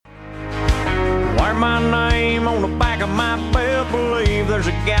my name on the back of my belt, believe there's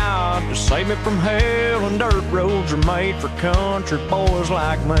a God to save me from hell, and dirt roads are made for country boys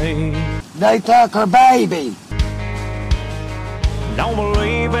like me. They took her baby. Don't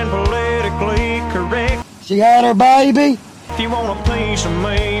believe in politically correct. She had her baby. If you want a piece of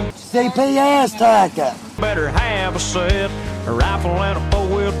me, CPS took her. better have a set. A rifle and a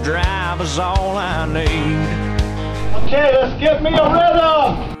four-wheel drive is all I need. Okay, let's get me a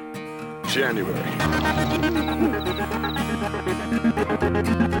rhythm. January.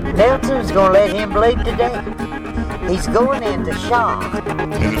 Nelson's gonna let him bleed today. He's going into shock.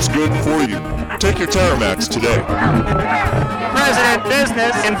 And it's good for you. Take your Terramax today. President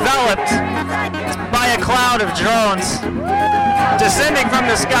business enveloped by a cloud of drones descending from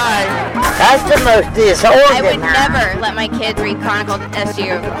the sky. That's the most disorganized. I would never let my kids read Chronicled SU.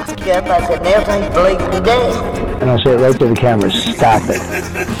 Yep, I said Nelson's bleeding today. And I'll say it right to the camera, stop it.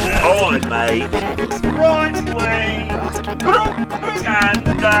 Hold it, mate. Right, please. And,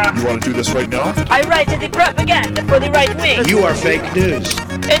 You want to do this right now? I write the propaganda for the right wing. You are fake news.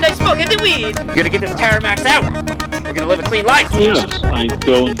 And I smoke the weed. You're gonna get this Terramax out. We're gonna live a clean life. Yes, I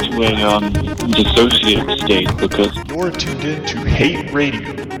go into a dissociative state because you're tuned in to Hate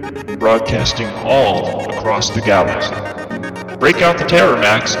Radio, broadcasting all across the galaxy. Break out the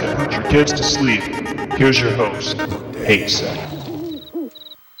Terramax and put your kids to sleep. Here's your host, Hate Set.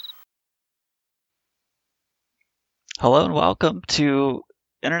 Hello and welcome to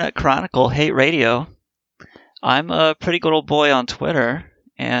Internet Chronicle Hate Radio. I'm a pretty good old boy on Twitter,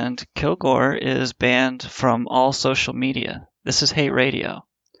 and Kilgore is banned from all social media. This is Hate Radio.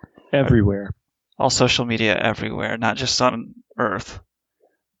 Everywhere. All social media everywhere, not just on Earth,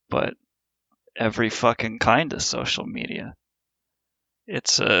 but every fucking kind of social media.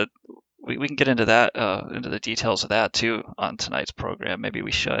 It's we can get into that, into the details of that too on tonight's program. Maybe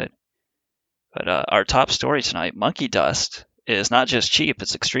we should. But our top story tonight, monkey dust, is not just cheap,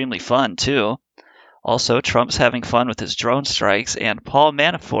 it's extremely fun too. Also, Trump's having fun with his drone strikes, and Paul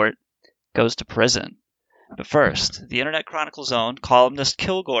Manafort goes to prison. But first, the Internet Chronicle Zone columnist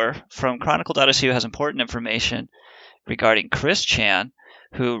Kilgore from Chronicle.su has important information regarding Chris Chan,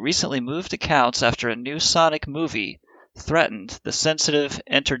 who recently moved accounts after a new Sonic movie threatened the sensitive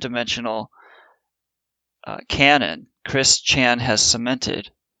interdimensional canon Chris Chan has cemented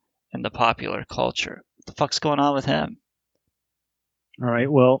in the popular culture. What the fuck's going on with him? All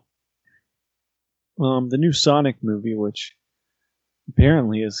right, well, the new Sonic movie, which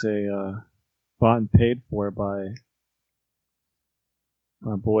apparently is a bought and paid for by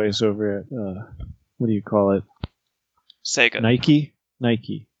our boys over at, what do you call it? Sega.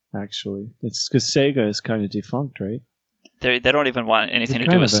 Nike, actually. It's because Sega is kind of defunct, right? They don't even want anything to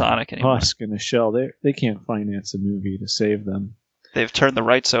do with Sonic anymore. Husk in a shell. They can't finance a movie to save them. They've turned the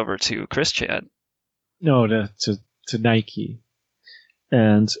rights over to Chris Chan. No, to Nike.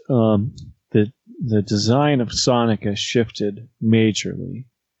 And the design of Sonic has shifted majorly.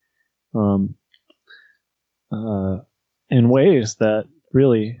 In ways that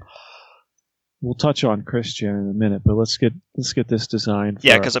really, we'll touch on Chris Chan in a minute, but let's get this design.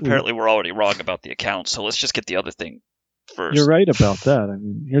 Yeah, because apparently we're already wrong about the account, so let's just get the other thing first. You're right about that. I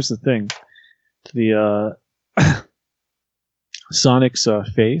mean, here's the thing: the Sonic's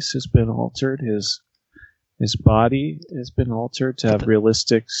face has been altered. His body has been altered to have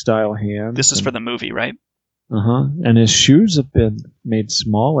realistic style hands. This is for the movie, right? And his shoes have been made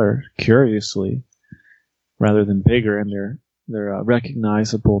smaller, curiously, rather than bigger, and they're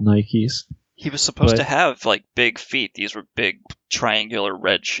recognizable Nikes. He was supposed to have like big feet. These were big triangular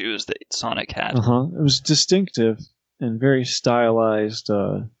red shoes that Sonic had. It was distinctive and very stylized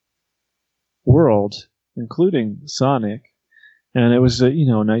world, including Sonic, and it was a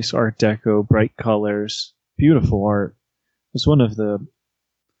nice Art Deco, bright colors, beautiful art. It was one of the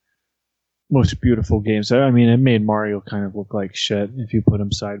most beautiful games. I mean, it made Mario kind of look like shit if you put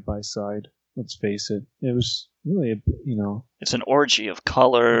them side by side. Let's face it. It was really, It's an orgy of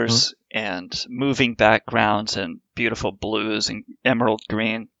colors and moving backgrounds and beautiful blues and emerald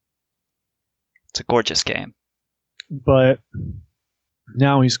green. It's a gorgeous game. But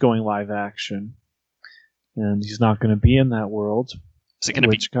now he's going live action, and he's not going to be in that world. Is it going to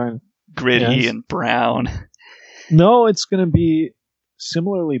be gritty and brown? No, it's going to be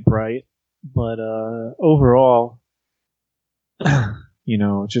similarly bright, but overall,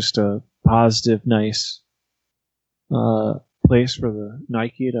 just a positive, nice place for the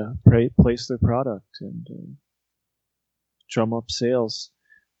Nike to place their product and drum up sales.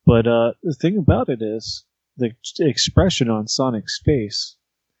 But the thing about it is the expression on Sonic's face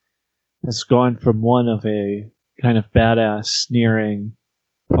has gone from one of a kind of badass, sneering,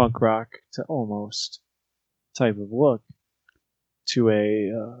 punk rock to almost type of look to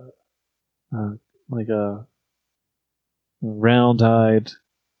like a round-eyed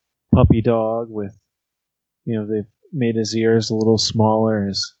puppy dog with, they've made his ears a little smaller,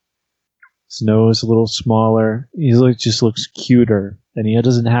 his nose a little smaller. He just looks cuter, and he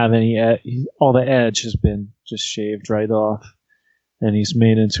doesn't have any. All the edge has been just shaved right off, and he's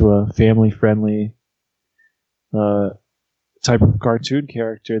made into a family-friendly type of cartoon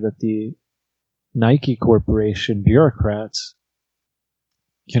character that the Nike Corporation bureaucrats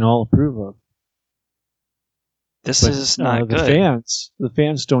can all approve of. This is not good. The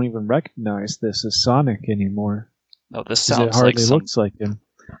fans don't even recognize this as Sonic anymore. No, this sounds it hardly like some looks like him.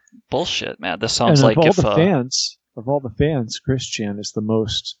 bullshit, man. This sounds like of all the fans, Chris Chan is the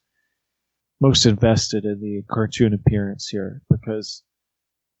most invested in the cartoon appearance here because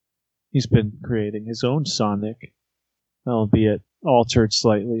he's been creating his own Sonic, albeit altered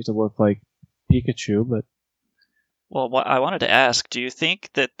slightly to look like Pikachu. But well, I wanted to ask: do you think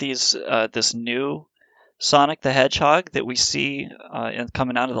that this new Sonic the Hedgehog that we see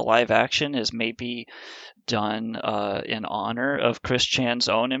coming out of the live action is maybe done in honor of Chris Chan's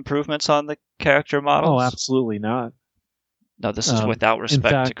own improvements on the character models? Oh, absolutely not. No, this is without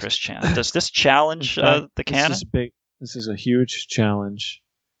respect to Chris Chan. Does this challenge the canon? This is a huge challenge,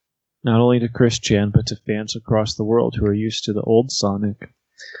 not only to Chris Chan, but to fans across the world who are used to the old Sonic.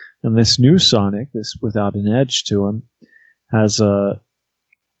 And this new Sonic, this without an edge to him, has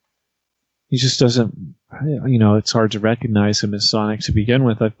he just doesn't, it's hard to recognize him as Sonic to begin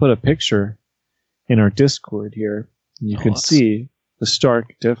with. I've put a picture in our Discord here, and you can see the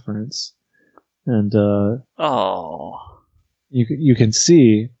stark difference. And you can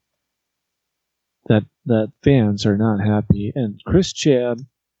see that fans are not happy. And Chris Chan,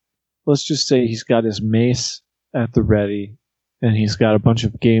 let's just say he's got his mace at the ready, and he's got a bunch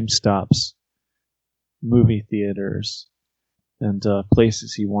of GameStops, movie theaters, and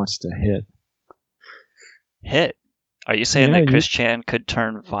places he wants to hit. Hit? Are you saying that Chris Chan could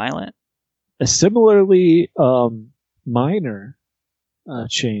turn violent? A similarly minor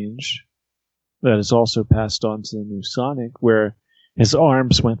change that is also passed on to the new Sonic, where his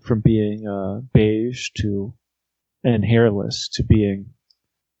arms went from being beige and hairless to being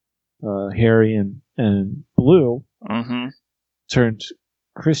hairy and blue, turned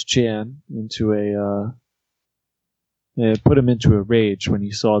Chris Chan into put him into a rage when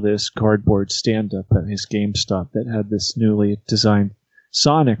he saw this cardboard stand-up at his GameStop that had this newly designed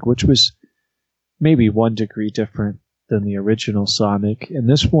Sonic, which was maybe 1 degree different than the original Sonic. And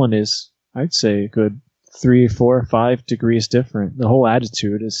this one is, I'd say, a good 3, 4, 5 degrees different. The whole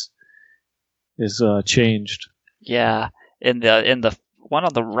attitude is changed. Yeah, in the one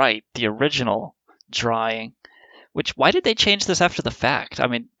on the right, the original drawing, why did they change this after the fact? I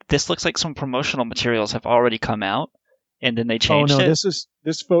mean, this looks like some promotional materials have already come out, and then they changed it. Oh no,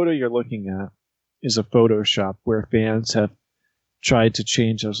 this photo you're looking at is a Photoshop where fans have tried to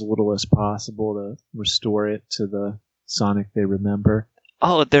change as little as possible to restore it to the Sonic they remember.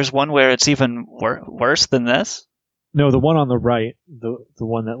 Oh, there's one where it's even worse than this? No, the one on the right, the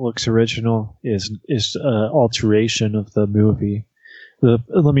one that looks original, is alteration of the movie.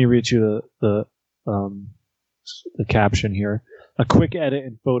 Let me read you the caption here. A quick edit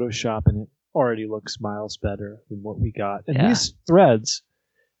in Photoshop, and it already looks miles better than what we got. And these threads,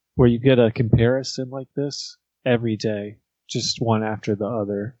 where you get a comparison like this every day, just one after the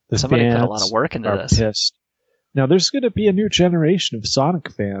other. Somebody put a lot of work into this. Pissed. Now, there's going to be a new generation of Sonic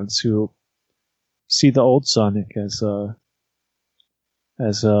fans who see the old Sonic as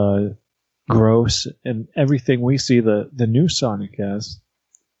gross, and everything we see the new Sonic as.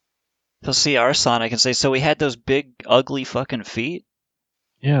 They'll see our Sonic and say, so we had those big, ugly fucking feet?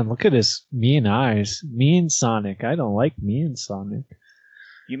 Yeah, and look at his mean eyes. Mean Sonic. I don't like mean Sonic.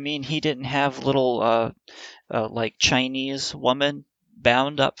 You mean he didn't have little, like Chinese woman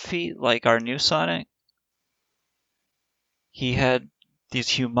bound up feet like our new Sonic? He had these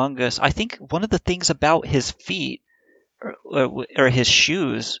humongous... I think one of the things about his feet, or his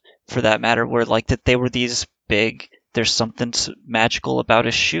shoes, for that matter, were like that they were these big... There's something magical about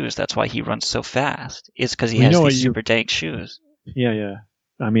his shoes. That's why he runs so fast. It's because he has these super dank shoes. Yeah.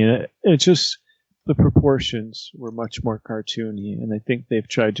 I mean, it just... The proportions were much more cartoony, and I think they've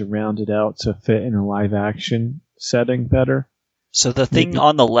tried to round it out to fit in a live-action setting better. So the thing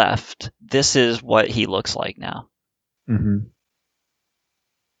on the left, this is what he looks like now. Mm-hmm.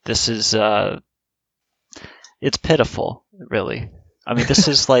 This is... it's pitiful, really. I mean, this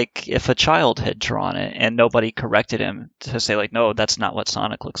is like if a child had drawn it and nobody corrected him to say, like, no, that's not what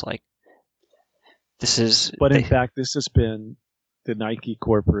Sonic looks like. This is... But in fact, this has been the Nike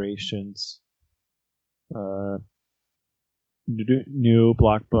Corporation's new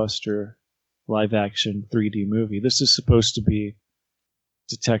blockbuster live-action 3D movie. This is supposed to be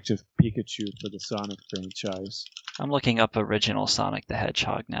Detective Pikachu for the Sonic franchise. I'm looking up original Sonic the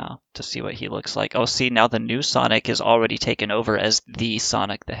Hedgehog now to see what he looks like. Oh, see, now the new Sonic is already taken over as the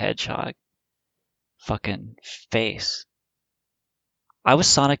Sonic the Hedgehog. Fucking face. I was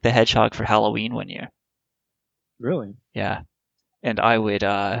Sonic the Hedgehog for Halloween one year. Really? Yeah. And I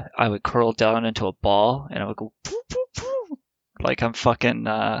would curl down into a ball and I would go poo, poo, poo, like I'm fucking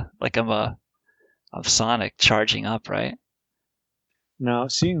like I'm Sonic charging up, right? Now,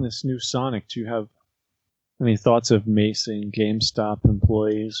 seeing this new Sonic, do you have any thoughts of macing GameStop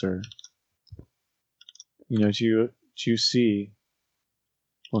employees, or do you see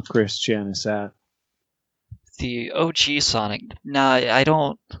what Chris Chan is at? The OG Sonic. Nah, I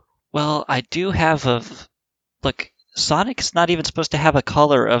don't. Well, I do have look. Sonic's not even supposed to have a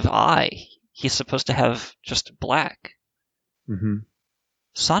color of eye. He's supposed to have just black. Mm-hmm.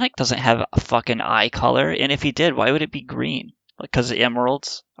 Sonic doesn't have a fucking eye color, and if he did, why would it be green? Because the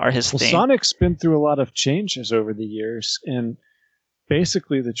emeralds are his thing. Sonic's been through a lot of changes over the years, and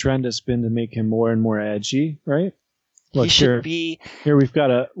basically the trend has been to make him more and more edgy, right? Look, he should be. Here we've got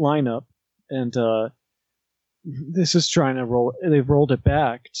a lineup, and this is trying to roll. They've rolled it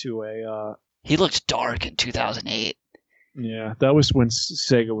back to a. He looked dark in 2008. Yeah, that was when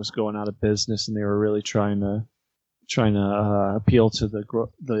Sega was going out of business, and they were really trying to appeal to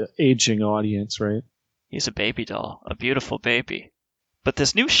the aging audience, right? He's a baby doll, a beautiful baby. But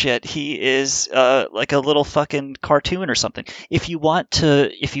this new shit, he is like a little fucking cartoon or something. If you want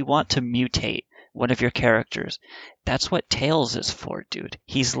to mutate one of your characters, that's what Tails is for, dude.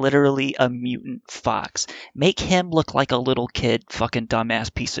 He's literally a mutant fox. Make him look like a little kid, fucking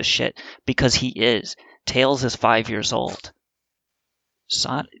dumbass piece of shit, because he is. Tails is 5 years old.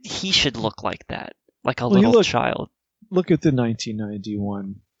 He should look like that, like a little child. Look at the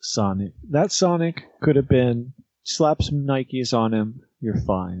 1991 Sonic. That Sonic could have been slap some Nikes on him. You're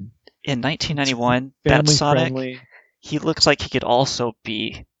fine. In 1991, that Sonic, friendly. He looks like he could also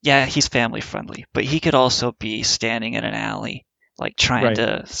be. Yeah, he's family friendly, but he could also be standing in an alley, like trying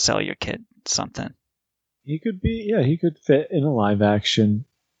to sell your kid something. He could be. Yeah, he could fit in a live action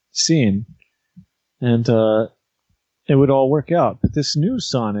scene, and it would all work out. But this new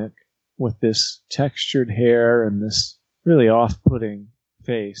Sonic with this textured hair and this really off-putting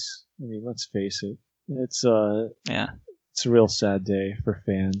face. I mean, let's face it. It's it's a real sad day for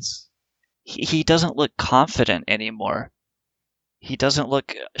fans. He doesn't look confident anymore. He doesn't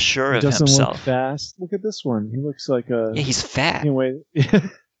look sure of himself. He doesn't look fast. Look at this one. He looks like a... Yeah, he's fat. Anyway,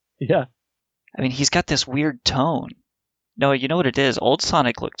 yeah. I mean, he's got this weird tone. No, you know what it is? Old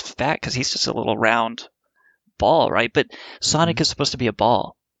Sonic looked fat because he's just a little round ball, right? But Sonic is supposed to be a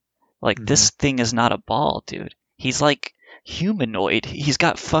ball. Like, this thing is not a ball, dude. He's like humanoid. He's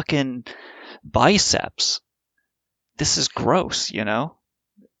got fucking biceps. This is gross, you know?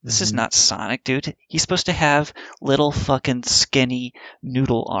 This is not Sonic, dude. He's supposed to have little fucking skinny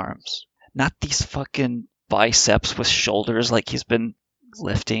noodle arms. Not these fucking biceps with shoulders like he's been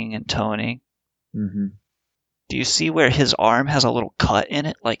lifting and toning. Mm-hmm. Do you see where his arm has a little cut in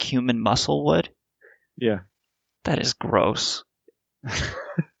it like human muscle would? Yeah. That is gross.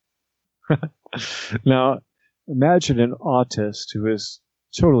 Now, imagine an autist who is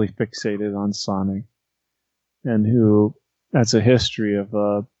totally fixated on Sonic and who has a history of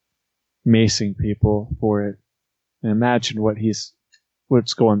macing people for it. And imagine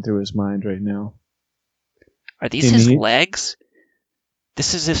what's going through his mind right now. Are these his legs?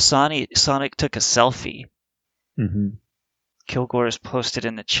 This is if Sonic took a selfie. Mm-hmm. Kilgore's posted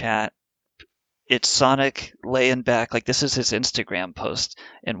in the chat. It's Sonic laying back, like this is his Instagram post.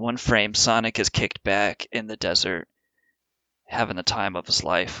 In one frame, Sonic is kicked back in the desert, having the time of his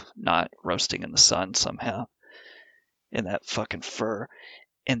life, not roasting in the sun somehow, in that fucking fur.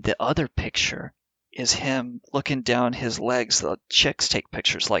 And the other picture is him looking down his legs. The chicks take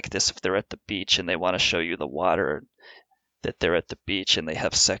pictures like this if they're at the beach and they want to show you the water, that they're at the beach and they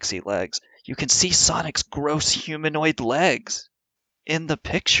have sexy legs. You can see Sonic's gross humanoid legs in the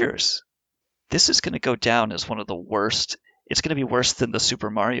pictures. This is going to go down as one of the worst. It's going to be worse than the Super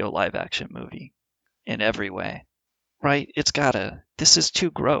Mario live action movie in every way. Right? This is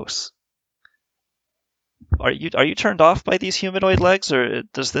too gross. Are you turned off by these humanoid legs, or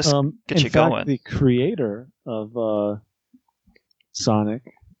does this get you going? In fact, the creator of Sonic,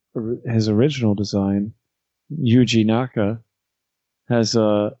 his original design, Yuji Naka, has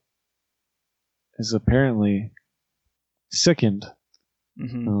apparently sickened.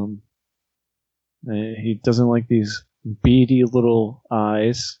 Mm-hmm. He doesn't like these beady little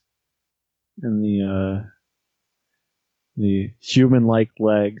eyes and the human-like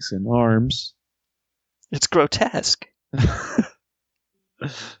legs and arms. It's grotesque.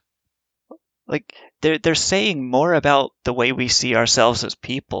 Like they're saying more about the way we see ourselves as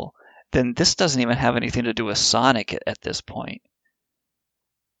people than this doesn't even have anything to do with Sonic at this point.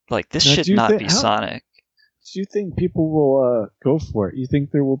 Like this Now, should do you not thi- be how- Sonic. Do you think people will go for it? You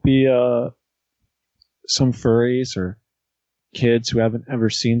think there will be some furries or kids who haven't ever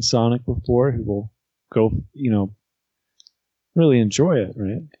seen Sonic before who will go, really enjoy it,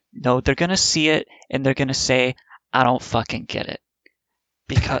 right? No, they're gonna see it and they're gonna say, "I don't fucking get it,"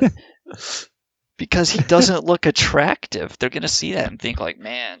 because he doesn't look attractive. They're gonna see that and think like,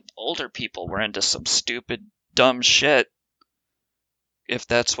 "Man, older people were into some stupid, dumb shit." If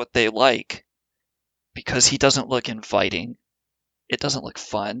that's what they like, because he doesn't look inviting, it doesn't look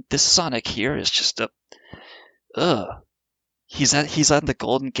fun. This Sonic here is just He's on the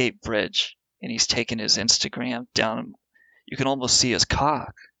Golden Gate Bridge and he's taking his Instagram down. You can almost see his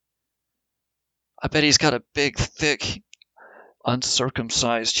cock. I bet he's got a big, thick,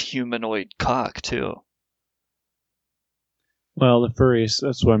 uncircumcised humanoid cock too. Well, the furries,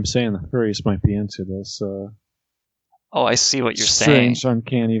 that's what I'm saying. The furries might be into this. Oh, I see what you're saying. Strange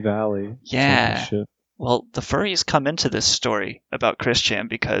Uncanny Valley. type of Yeah. shit. Well, the furries come into this story about Chris Chan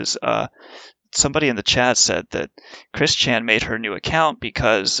because somebody in the chat said that Chris Chan made her new account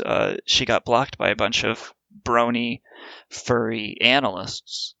because she got blocked by a bunch of brony furry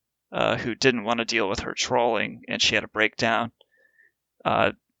analysts who didn't want to deal with her trolling, and she had a breakdown.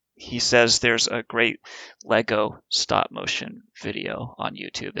 He says there's a great Lego stop motion video on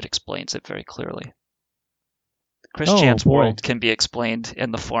YouTube that explains it very clearly. Chris Oh, Chan's boy. world can be explained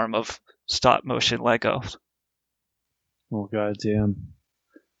in the form of stop motion Lego. Oh, goddamn.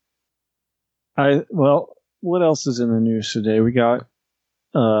 Well, what else is in the news today? We got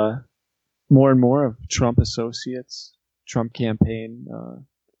more and more of Trump associates, Trump campaign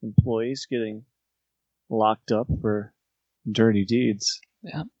employees getting locked up for dirty deeds.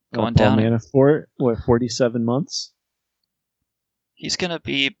 Yeah, going Paul down. Manafort, 47 months? He's gonna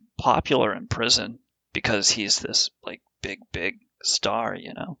be popular in prison because he's this like big star,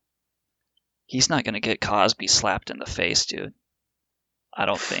 you know. He's not gonna get Cosby slapped in the face, dude. I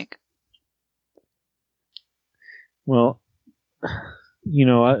don't think. Well,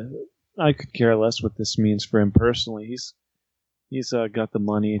 I could care less what this means for him personally. He's got the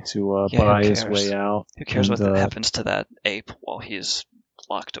money to Yeah, who buy his cares? way out. Who cares and, what happens to that ape while he's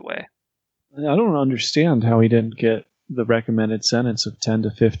locked away? I don't understand how he didn't get the recommended sentence of 10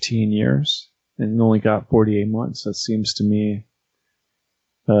 to 15 years and only got 48 months. That seems to me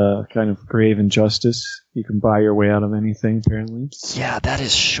kind of grave injustice. You can buy your way out of anything, apparently. Yeah, that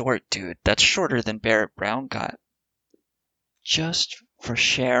is short, dude. That's shorter than Barrett Brown got. Just for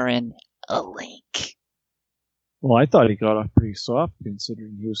sharing a link. Well, I thought he got off pretty soft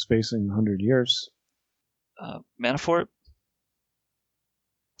considering he was facing 100 years. Manafort?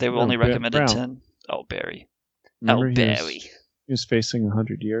 They were No, only recommended Brown. 10? Oh, Barry. Remember, Oh, Barry. He was facing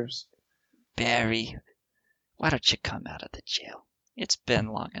 100 years. Barry, why don't you come out of the jail? It's been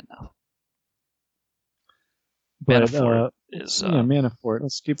long enough. But, Manafort is... yeah, Manafort.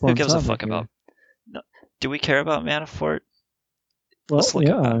 Let's keep on who gives a topic fuck here. about... No, do we care about Manafort? Well, Let's look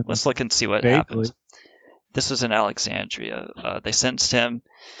yeah, let's look and see what vaguely. happens. This was in Alexandria. They sentenced him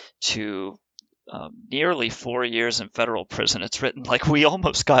to nearly 4 years in federal prison. It's written like we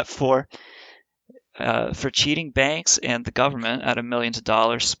almost got 4 for cheating banks and the government out of millions of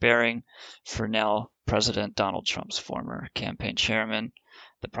dollars, sparing for now President Donald Trump's former campaign chairman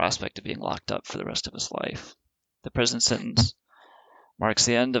the prospect of being locked up for the rest of his life. The prison sentence marks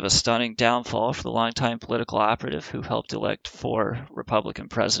the end of a stunning downfall for the longtime political operative who helped elect 4 Republican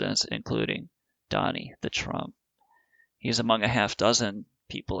presidents, including Donnie the Trump. He's among a half dozen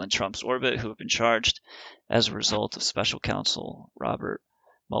people in Trump's orbit who have been charged as a result of special counsel Robert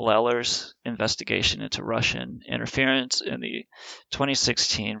Mueller's investigation into Russian interference in the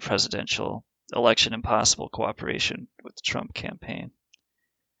 2016 presidential election and possible cooperation with the Trump campaign.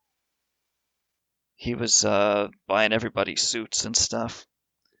 He was buying everybody suits and stuff.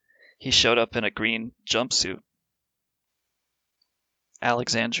 He showed up in a green jumpsuit.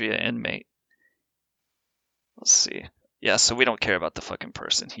 Alexandria inmate. Let's see. Yeah, so we don't care about the fucking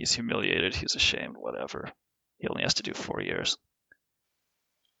person. He's humiliated. He's ashamed. Whatever. He only has to do 4 years.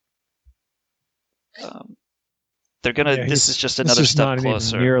 They're gonna. Yeah, this is just this another is step not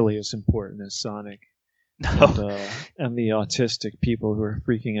closer. even nearly as important as Sonic No. and the autistic people who are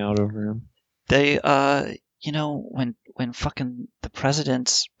freaking out over him. They, when fucking the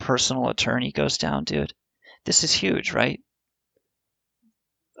president's personal attorney goes down, dude, This is huge, right?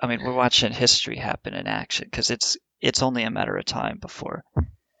 I mean, we're watching history happen in action because it's only a matter of time before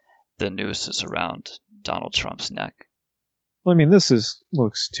the noose is around Donald Trump's neck. Well, I mean, this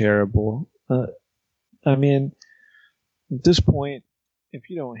looks terrible. I mean, at this point, if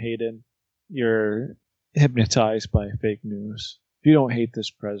you don't hate him, you're hypnotized by fake news. If you don't hate this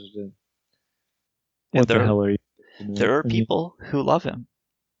president, what the hell are you doing? There are people who love him.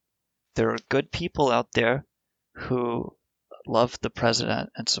 There are good people out there who love the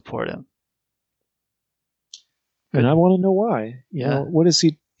president and support him. And I want to know why. You know, what is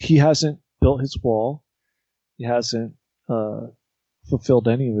he? He hasn't built his wall. He hasn't fulfilled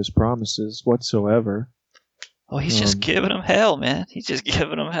any of his promises whatsoever. Oh, he's just giving them hell, man. He's just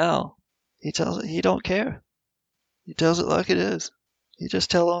giving them hell. He don't care. He tells it like it is. You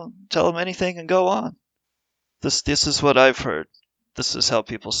just tell him anything and go on. This is what I've heard. This is how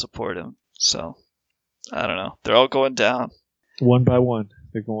people support him. So, I don't know. They're all going down. One by one,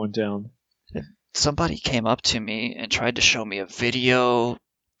 they're going down. Somebody came up to me and tried to show me a video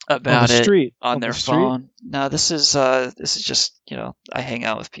about it on their phone. No, this is just, I hang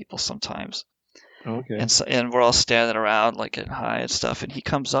out with people sometimes. Okay. And we're all standing around like getting high and stuff, and he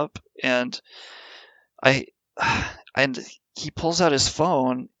comes up and he pulls out his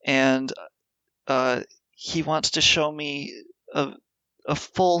phone and he wants to show me a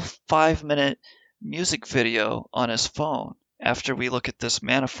full 5-minute music video on his phone after we look at this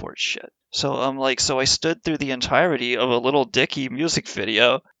Manafort shit. So I'm like, so I stood through the entirety of a Little Dicky music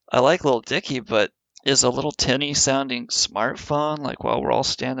video. I like Little Dicky, but is a little tinny sounding smartphone, like while we're all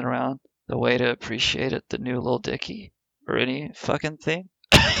standing around, the way to appreciate it, the new Little Dicky or any fucking thing?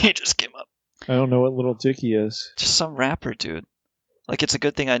 He just came up. I don't know what Little Dicky is. Just some rapper dude. Like, it's a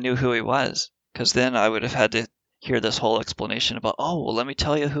good thing I knew who he was, because then I would have had to hear this whole explanation about, oh, well, let me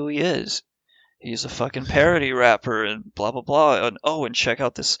tell you who he is. He's a fucking parody rapper and blah, blah, blah. And and check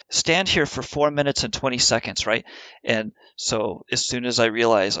out this. Stand here for 4 minutes and 20 seconds, right? And so as soon as I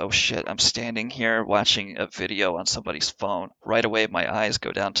realize, oh shit, I'm standing here watching a video on somebody's phone, right away my eyes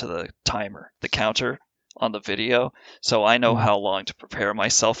go down to the timer, the counter on the video. So I know how long to prepare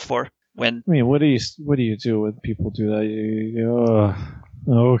myself for. I mean, what do you do when people do that?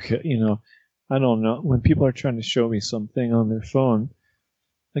 Okay, I don't know. When people are trying to show me something on their phone,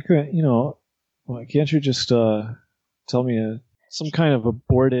 like, why can't you just tell me some kind of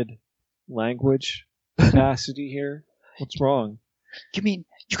aborted language capacity here? What's wrong? You mean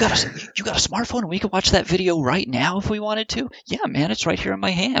you got a smartphone and we could watch that video right now if we wanted to? Yeah, man, it's right here in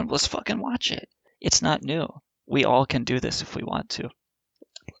my hand. Let's fucking watch it. It's not new. We all can do this if we want to.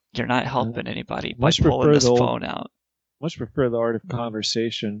 You're not helping anybody by pulling this phone out. Much prefer the art of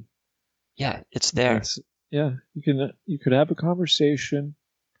conversation. Yeah, it's there. You could have a conversation,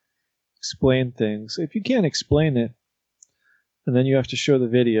 explain things. If you can't explain it, and then you have to show the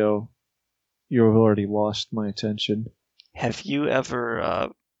video, you've already lost my attention. Have you ever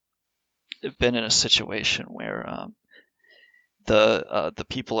been in a situation where the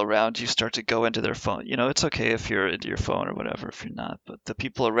people around you start to go into their phone? It's okay if you're into your phone or whatever if you're not, but the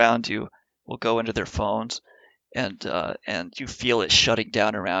people around you will go into their phones and you feel it shutting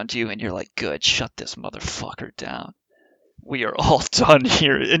down around you, and you're like, good, shut this motherfucker down. We are all done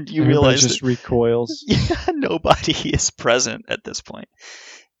here, and you realize just recoils. Yeah, nobody is present at this point.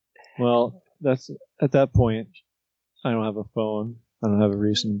 Well, that's at that point. I don't have a phone. I don't have a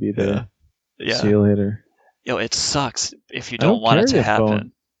reason to be there. Yeah. See you later. It sucks if you don't want it to happen.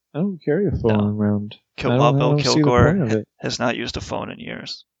 Phone. I don't carry a phone around. Bill Kilgore has not used a phone in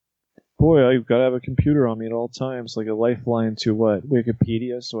years. Boy, I've got to have a computer on me at all times, like a lifeline to what?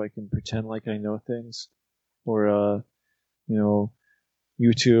 Wikipedia, so I can pretend like I know things, or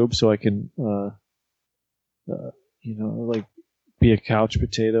YouTube, so I can like be a couch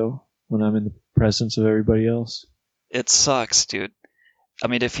potato when I'm in the presence of everybody else. It sucks, dude. I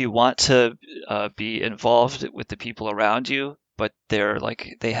mean, if you want to be involved with the people around you, but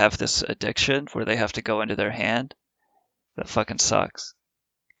they have this addiction where they have to go into their hand, that fucking sucks.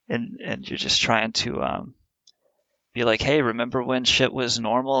 And you're just trying to be like, hey, remember when shit was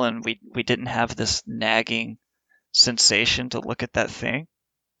normal and we didn't have this nagging sensation to look at that thing?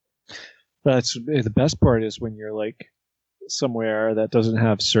 That's the best part is when you're like somewhere that doesn't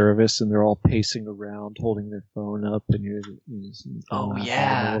have service and they're all pacing around holding their phone up and you're just a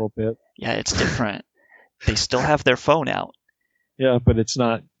little bit. Yeah, it's different. They still have their phone out. Yeah, but it's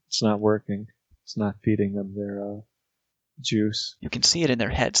not working. It's not feeding them their juice. You can see it in their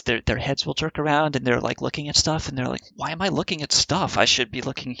heads. Their heads will jerk around and they're like looking at stuff and they're like, why am I looking at stuff? I should be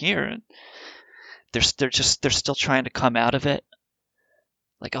looking here. And they're still trying to come out of it.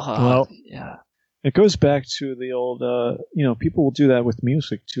 Like, yeah. It goes back to the old, people will do that with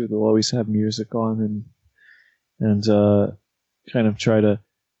music too. They'll always have music on and kind of try to,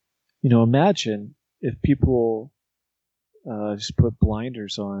 imagine if people just put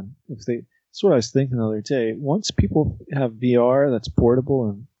blinders on. That's what I was thinking the other day. Once people have VR that's portable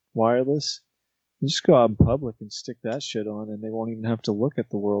and wireless, you just go out in public and stick that shit on, and they won't even have to look at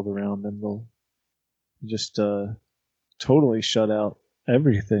the world around them. They'll just totally shut out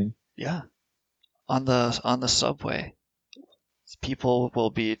everything. Yeah. On the subway, people will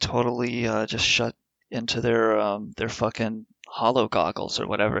be totally just shut into their fucking holo goggles or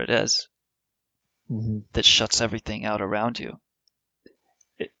whatever it is that shuts everything out around you.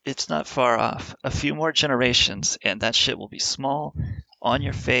 It's not far off. A few more generations, and that shit will be small, on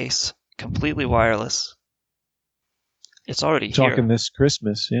your face, completely wireless. It's already here. Talking this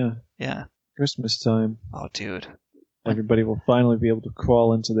Christmas, yeah. Yeah. Christmas time. Oh, dude. Everybody will finally be able to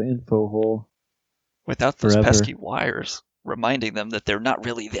crawl into the info hole. Without those forever. pesky wires reminding them that they're not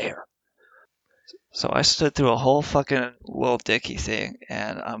really there. So I stood through a whole fucking Lil Dicky thing,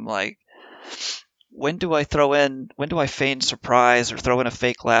 and I'm like, when do I feign surprise or throw in a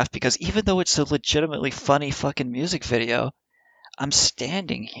fake laugh? Because even though it's a legitimately funny fucking music video, I'm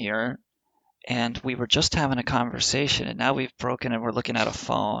standing here, and we were just having a conversation, and now we've broken and we're looking at a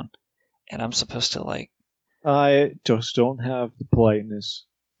phone, and I'm supposed to like... I just don't have the politeness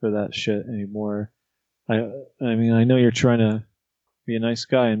for that shit anymore. I mean, I know you're trying to be a nice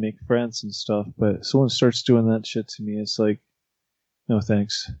guy and make friends and stuff, but if someone starts doing that shit to me, it's like, no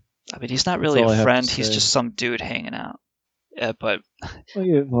thanks. I mean, he's not really a friend. He's just some dude hanging out. Yeah, but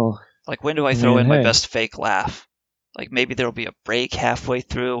like, when do I throw in my best fake laugh? Like, maybe there'll be a break halfway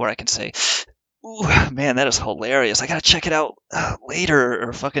through where I can say, "Ooh, man, that is hilarious. I gotta check it out later,"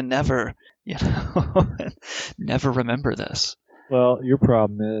 or fucking never, never remember this. Well, your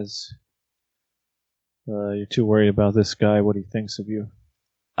problem is you're too worried about this guy, what he thinks of you.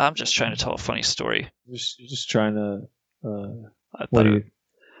 I'm just trying to tell a funny story. You're just trying to be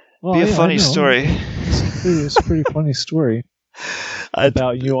a funny story. It's a pretty funny story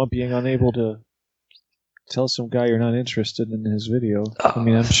about you being unable to tell some guy you're not interested in his video. I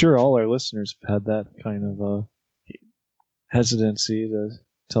mean, I'm sure all our listeners have had that kind of hesitancy to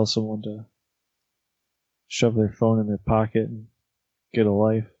tell someone to shove their phone in their pocket and get a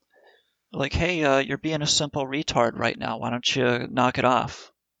life. Like, hey, you're being a simple retard right now. Why don't you knock it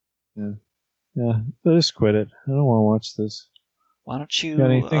off? Yeah, just quit it. I don't want to watch this. Why don't you...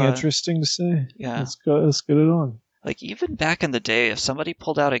 Got anything interesting to say? Yeah. Let's get it on. Like, even back in the day, if somebody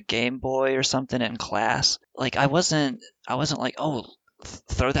pulled out a Game Boy or something in class, like, I wasn't like, oh,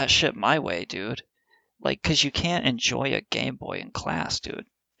 throw that shit my way, dude. Like, because you can't enjoy a Game Boy in class, dude.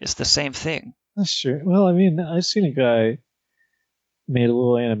 It's the same thing. That's true. Well, I mean, I've seen a guy made a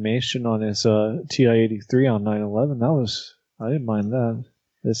little animation on his TI-83 on 9/11. I didn't mind that.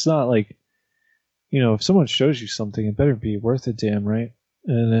 It's not like, if someone shows you something, it better be worth a damn, right?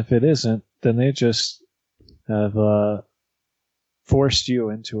 And if it isn't, then they just have forced you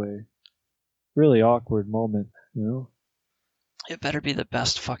into a really awkward moment, It better be the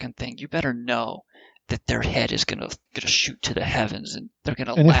best fucking thing. You better know that their head is gonna shoot to the heavens and they're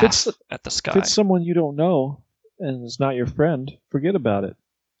gonna laugh at the sky. If it's someone you don't know and it's not your friend, forget about it.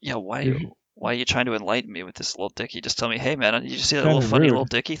 Yeah, why are you trying to enlighten me with this Lil Dicky? Just tell me, hey man, did you see that little funny Lil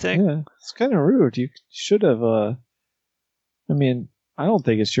Dicky thing? Yeah, it's kind of rude. You should have. I mean, I don't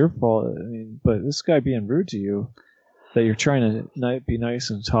think it's your fault. I mean, but this guy being rude to you, that you're trying to be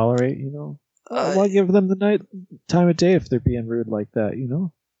nice and tolerate, why give them the time of day if they're being rude like that,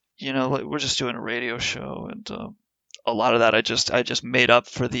 Like, we're just doing a radio show, and a lot of that I just made up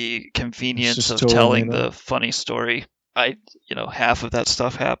for the convenience of telling the funny story. Half of that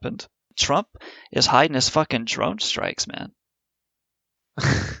stuff happened. Trump is hiding his fucking drone strikes, man.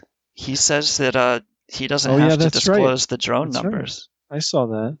 He says that he doesn't have to disclose the drone numbers. Right. I saw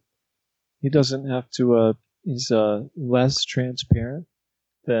that. He doesn't have to. He's less transparent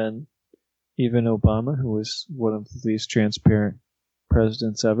than even Obama, who was one of the least transparent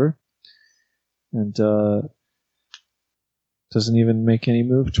presidents ever, and doesn't even make any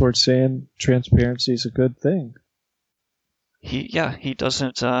move towards saying transparency is a good thing. He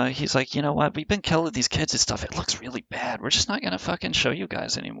doesn't, he's like, you know what, we've been killing these kids and stuff, it looks really bad, we're just not gonna fucking show you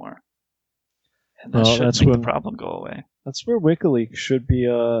guys anymore. And that should make the problem go away. That's where WikiLeaks should be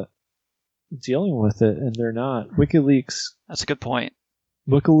dealing with it, and they're not. WikiLeaks... That's a good point.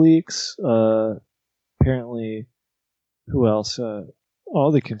 WikiLeaks, apparently, who else?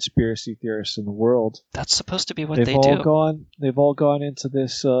 All the conspiracy theorists in the world. That's supposed to be what they do. They've all gone into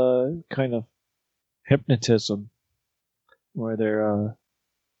this kind of hypnotism, where they're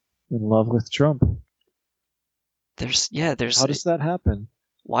in love with Trump. There's How does that happen?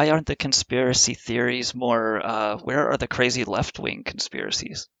 Why aren't the conspiracy theories more? Where are the crazy left-wing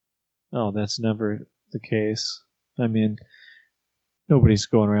conspiracies? Oh, that's never the case. I mean, nobody's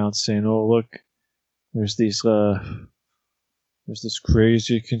going around saying, "Oh, look, there's this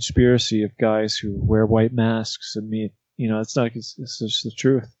crazy conspiracy of guys who wear white masks and meet." It's not. It's just the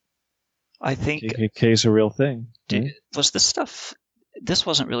truth. I think KKK is a real thing. Right? Was this stuff? This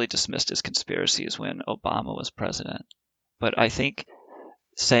wasn't really dismissed as conspiracies when Obama was president, but I think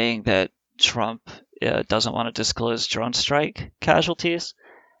saying that Trump doesn't want to disclose drone strike casualties,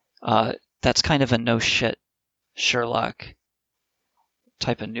 that's kind of a no shit Sherlock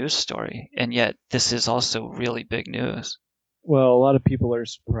type of news story, and yet this is also really big news. Well, a lot of people are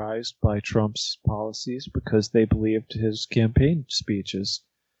surprised by Trump's policies because they believed his campaign speeches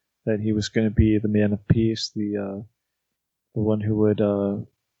that he was going to be the man of peace, the one who would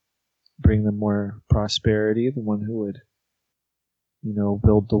bring them more prosperity, the one who would,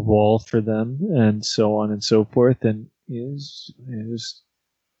 build the wall for them, and so on and so forth. And he's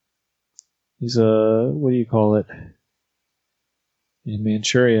a, what do you call it? He's a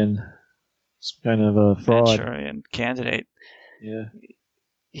Manchurian. It's kind of a fraud. Manchurian candidate. Yeah.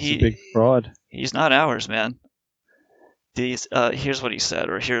 He's a big fraud. He's not ours, man. Here's what he said,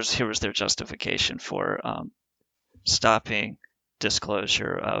 or here was their justification for stopping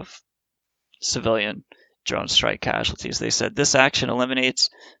disclosure of civilian drone strike casualties. They said this action eliminates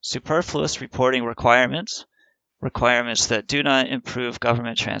superfluous reporting requirements that do not improve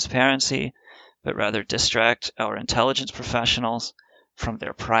government transparency, but rather distract our intelligence professionals from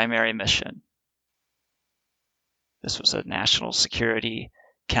their primary mission. This was a National Security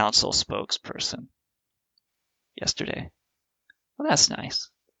Council spokesperson yesterday. Well, that's nice.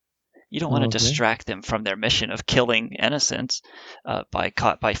 You don't want to distract them from their mission of killing innocents by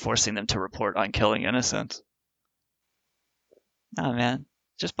forcing them to report on killing innocents. No, man.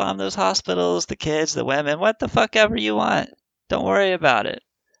 Just bomb those hospitals, the kids, the women, what the fuck ever you want. Don't worry about it.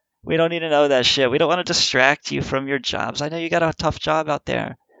 We don't need to know that shit. We don't want to distract you from your jobs. I know you got a tough job out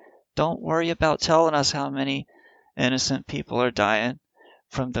there. Don't worry about telling us how many innocent people are dying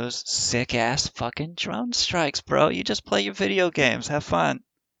from those sick-ass fucking drone strikes, bro. You just play your video games. Have fun.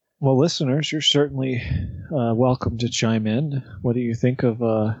 Well, listeners, you're certainly welcome to chime in. What do you think of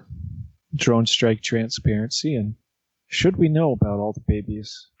drone strike transparency? And should we know about all the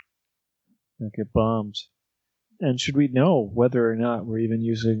babies that get bombed? And should we know whether or not we're even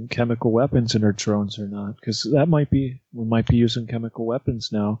using chemical weapons in our drones or not? Because we might be using chemical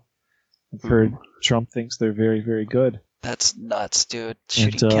weapons now. I've heard Trump thinks they're very, very good. That's nuts, dude.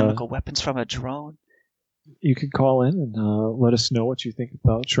 Shooting chemical weapons from a drone? You could call in and let us know what you think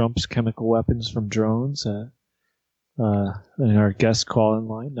about Trump's chemical weapons from drones in our guest call-in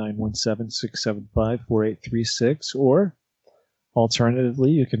line, 917-675-4836. Or,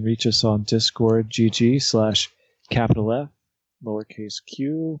 alternatively, you can reach us on Discord, GG/capital F, lowercase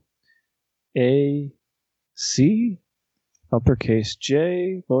q, A, C, uppercase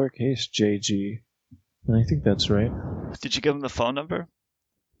J, lowercase jg. And I think that's right. Did you give him the phone number?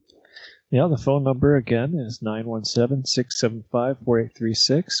 Yeah, the phone number again is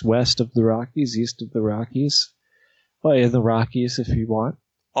 917-675-4836, west of the Rockies, east of the Rockies. Well, in the Rockies if you want.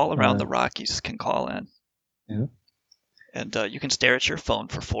 All around the Rockies can call in. Yeah. And you can stare at your phone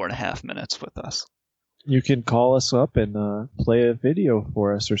for 4.5 minutes with us. You can call us up and play a video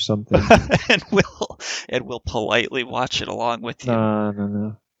for us or something. and we'll politely watch it along with you.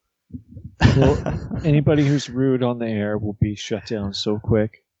 No. Well, anybody who's rude on the air will be shut down so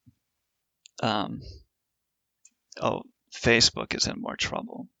quick. Facebook is in more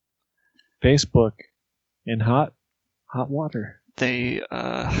trouble. Facebook in hot water. They,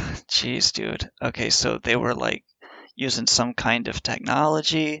 geez, dude. Okay, so they were like using some kind of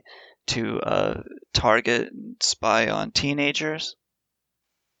technology to target and spy on teenagers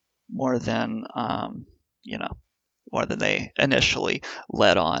more than they initially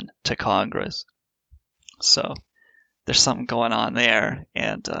led on to Congress. So there's something going on there,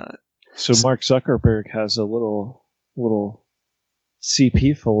 and so Mark Zuckerberg has a little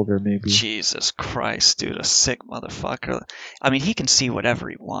CP folder, maybe. Jesus Christ, dude, a sick motherfucker. I mean, he can see whatever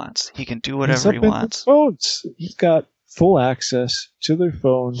he wants. He can do whatever he wants. Phones. He's got full access to their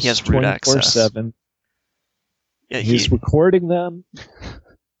phones. He has root access. 24/7. Yeah, he's recording them.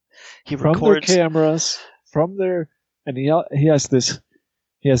 He from records their cameras, from their, and he has this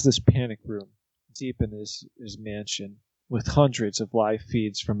panic room deep in his mansion with hundreds of live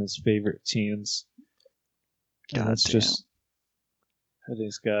feeds from his favorite teens. And it's just, and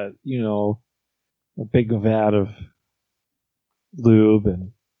he's got, a big vat of lube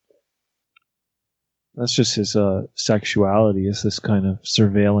and That's just his sexuality. Is this kind of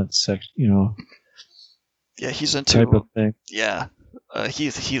surveillance, Yeah, he's into type of thing. Yeah,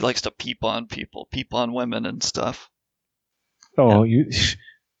 he likes to peep on people, peep on women and stuff. Oh, he's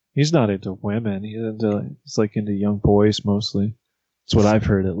not into women. He's like into young boys mostly. That's what I've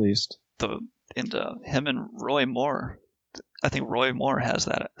heard, at least. Into him and Roy Moore. I think Roy Moore has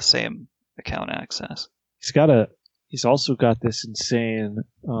that same account access. He's also got this insane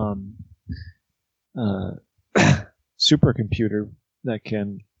supercomputer that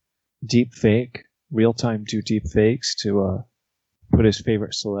can real-time do deep fakes to put his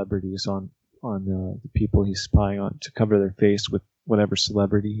favorite celebrities on the people he's spying on, to cover their face with whatever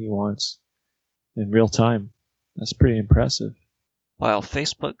celebrity he wants in real time. That's pretty impressive. While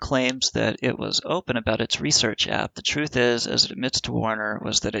Facebook claims that it was open about its research app, the truth is, as it admits to Warner,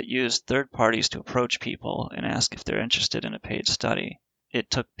 was that it used third parties to approach people and ask if they're interested in a paid study. It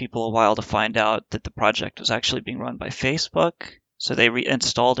took people a while to find out that the project was actually being run by Facebook, so they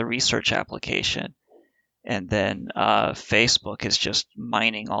reinstalled a research application, and then Facebook is just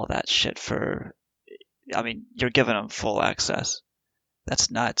mining all that shit for... I mean, you're giving them full access.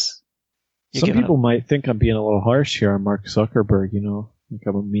 That's nuts. Some people might think I'm being a little harsh here on Mark Zuckerberg, like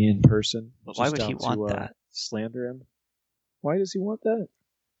I'm a mean person. But why would he want that? Slander him? Why does he want that?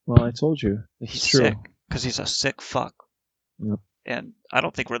 Well, I told you. It's true. Sick, because he's a sick fuck. Yep. And I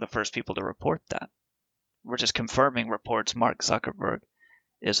don't think we're the first people to report that. We're just confirming reports Mark Zuckerberg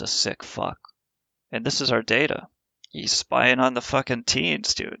is a sick fuck. And this is our data. He's spying on the fucking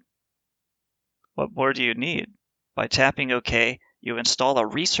teens, dude. What more do you need? By tapping OK, you install a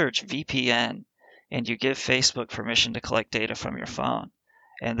research VPN, and you give Facebook permission to collect data from your phone.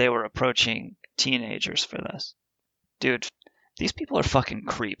 And they were approaching teenagers for this. Dude, these people are fucking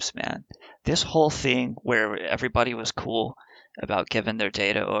creeps, man. This whole thing where everybody was cool about giving their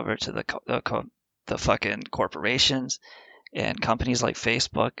data over to the fucking corporations and companies like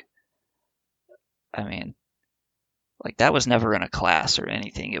Facebook, I mean, like, that was never in a class or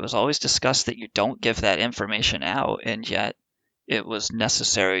anything. It was always discussed that you don't give that information out, and yet it was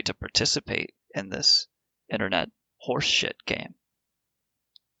necessary to participate in this internet horseshit game.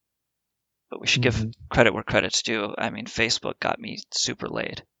 But we should give credit where credit's due. I mean, Facebook got me super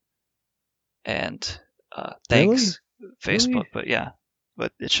laid. And thanks, really? Facebook. Really? But yeah,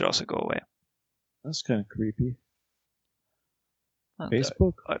 but it should also go away. That's kind of creepy.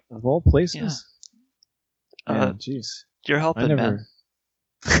 Facebook? Of all places? Yeah. Jeez. You're helping, man.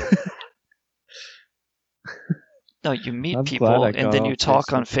 No, you meet people and then you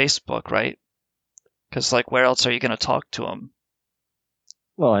talk on Facebook, right? Because, like, where else are you going to talk to them?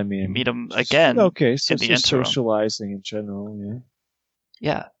 Well, I mean... You meet them again okay, so in the interim. Socializing in general, yeah.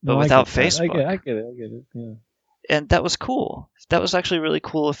 Yeah, but without I Facebook. I get it, yeah. And that was cool. That was actually really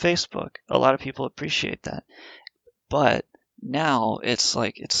cool of Facebook. A lot of people appreciate that. But now it's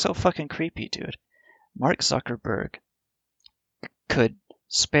like, it's so fucking creepy, dude. Mark Zuckerberg could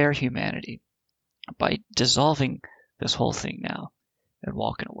spare humanity by dissolving this whole thing now and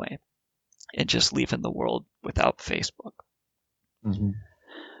walking away and just leaving the world without Facebook. Mm-hmm.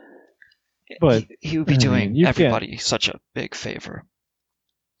 But he would be doing everybody such a big favor.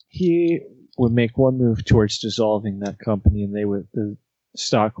 He would make one move towards dissolving that company, and the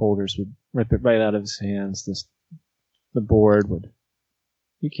stockholders would rip it right out of his hands. The board would.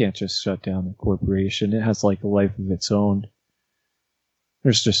 You can't just shut down a corporation. It has like a life of its own.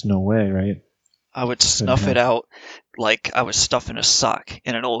 There's just no way, right? I would snuff it out like I was stuffing a sock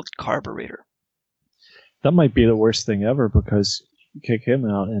in an old carburetor. That might be the worst thing ever, because you kick him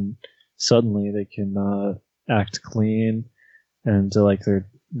out and suddenly they can act clean and like they're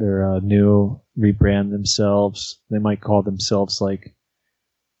new, rebrand themselves. They might call themselves like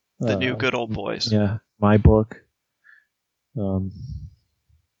the new good old boys. Yeah, my book. Who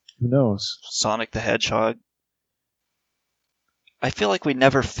knows? Sonic the Hedgehog. I feel like we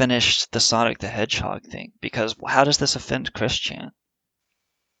never finished the Sonic the Hedgehog thing, because how does this offend Chris Chan?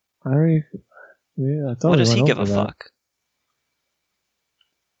 I thought what does he give a that. fuck?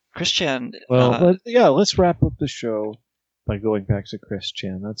 Chris Chan. Well, let's wrap up the show by going back to Chris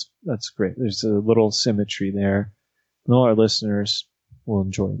Chan. That's great. There's a little symmetry there, and all our listeners will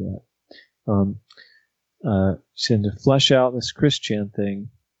enjoy that. So to flesh out this Chris Chan thing,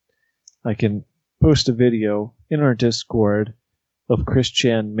 I can post a video in our Discord of Chris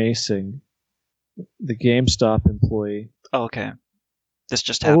Chan macing the GameStop employee. Oh, okay. This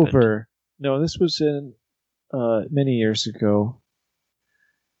just happened. No, this was in many years ago.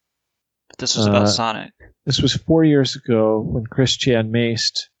 This was about Sonic. This was 4 years ago when Chris Chan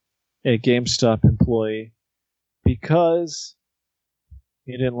maced a GameStop employee because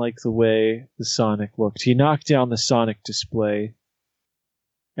He didn't like the way the Sonic looked. He knocked down the Sonic display,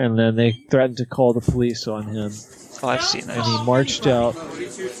 and then they threatened to call the police on him. Oh, I've seen that. And he marched out.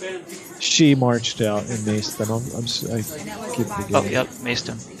 She marched out and maced them. I keep forgetting. Oh, yep, maced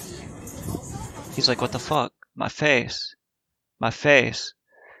him. He's like, what the fuck? My face. My face.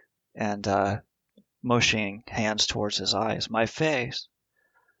 And, motioning hands towards his eyes. My face.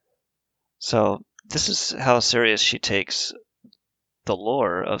 So, this is how serious she takes the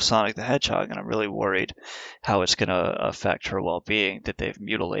lore of Sonic the Hedgehog, and I'm really worried how it's going to affect her well-being that they've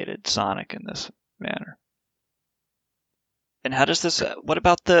mutilated Sonic in this manner. And how does this... what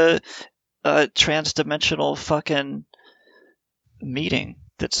about the trans-dimensional fucking meeting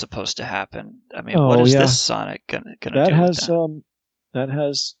that's supposed to happen? I mean, what is this Sonic gonna do with that? That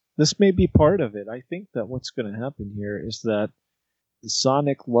has... This may be part of it. I think that what's going to happen here is that the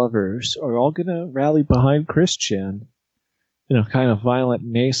Sonic lovers are all going to rally behind Chris Chan in a kind of violent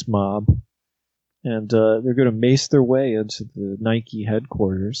mace mob, and they're going to mace their way into the Nike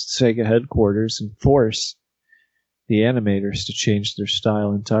headquarters, the Sega headquarters, and force the animators to change their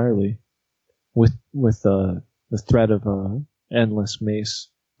style entirely, with the threat of endless mace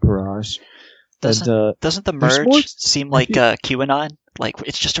barrage. Doesn't the merge seem like QAnon? Like,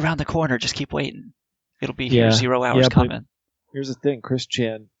 it's just around the corner, just keep waiting. It'll be here, 0 hours coming. Here's the thing, Chris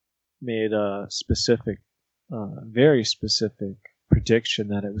Chan made a specific, very specific prediction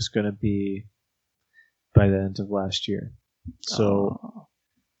that it was going to be by the end of last year. So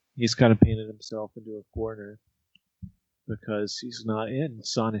he's kind of painted himself into a corner because he's not in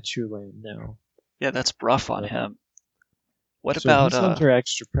Sonic Land now. Yeah, that's rough on him. What so about... he's under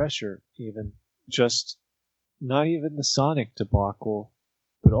extra pressure, even. Just not even the Sonic debacle,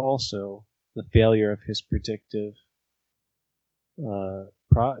 but also the failure of his predictive,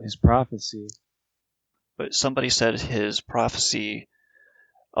 his prophecy. But somebody said his prophecy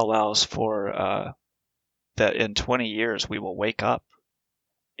allows for that in 20 years we will wake up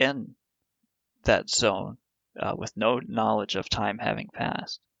in that zone with no knowledge of time having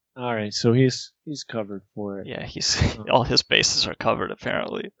passed. All right, so he's covered for it. Yeah, all his bases are covered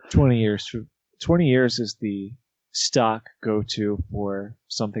apparently. 20 years. 20 years is the stock go-to for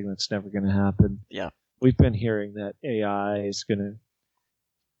something that's never going to happen. Yeah. We've been hearing that AI is going to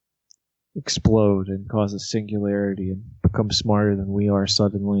explode and cause a singularity and become smarter than we are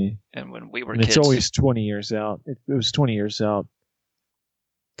suddenly. And when we were kids... It's always 20 years out. It was 20 years out.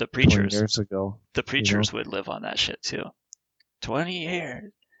 The preachers 20 years ago. The preachers would live on that shit too. 20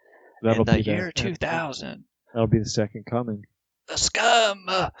 years. That'll in the be year 2000. That'll be the second coming. The scum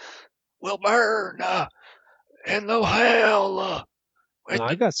will burn in the hell. Now,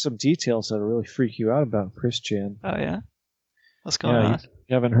 I got some details that'll really freak you out about Chris Chan. Oh, yeah? What's going on?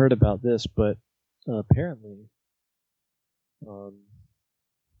 You haven't heard about this, but apparently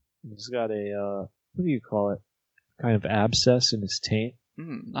he's got a, what do you call it? Kind of abscess in his taint.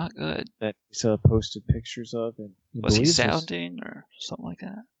 Not good. That he's posted pictures of. And was he sounding or something like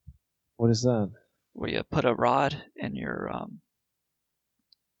that? What is that? Where you put a rod in your,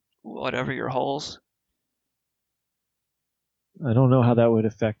 whatever your holes. I don't know how that would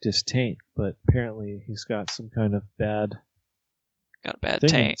affect his taint, but apparently he's got some kind of bad... Got a bad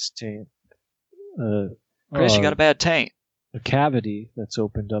taint. Chris, you got a bad taint. A cavity that's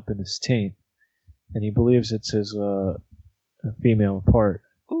opened up in his taint, and he believes it's his female part.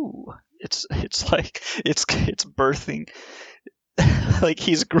 Ooh, it's like it's birthing, like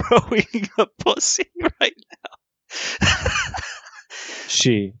he's growing a pussy right now.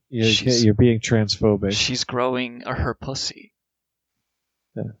 You're being transphobic. She's growing her pussy.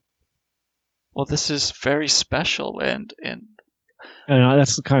 Yeah. Well, this is very special, and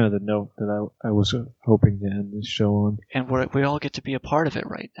that's kind of the note that I was hoping to end this show on. And we all get to be a part of it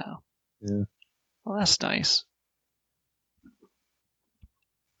right now. Yeah. Well, that's nice.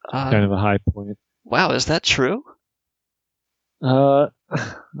 Kind of a high point. Wow, is that true? I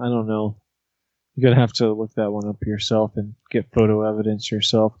don't know. You're going to have to look that one up yourself and get photo evidence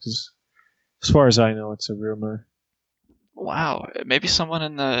yourself, because as far as I know, it's a rumor. Wow, maybe someone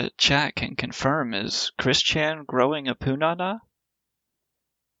in the chat can confirm, is Chris Chan growing a punana?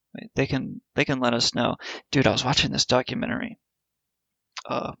 They can let us know. Dude, I was watching this documentary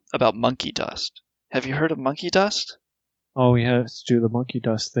about monkey dust. Have you heard of monkey dust? Oh, we have to do the monkey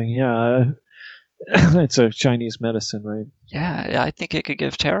dust thing. Yeah, it's a Chinese medicine, right? Yeah, I think it could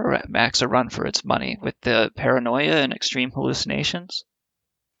give Terramax a run for its money with the paranoia and extreme hallucinations.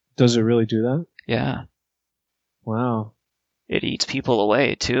 Does it really do that? Yeah. Wow. It eats people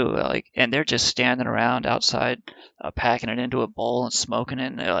away too, and they're just standing around outside, packing it into a bowl and smoking it.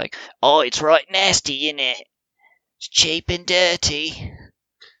 And they're like, "Oh, it's right nasty, isn't it? It's cheap and dirty."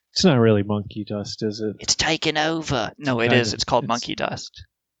 It's not really monkey dust, is it? It's taken over. No, it Kind is. of. It's called It's- monkey dust.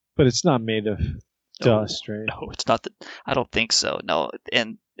 But it's not made of dust, right? No, it's not. I don't think so. No,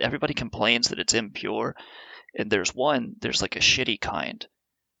 and everybody complains that it's impure. And there's like a shitty kind,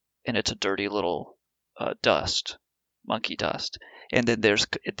 and it's a dirty little dust, monkey dust. And then there's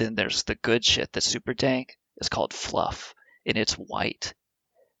the good shit that's super dank. It's called fluff, and it's white.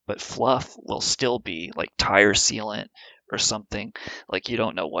 But fluff will still be like tire sealant or something. Like you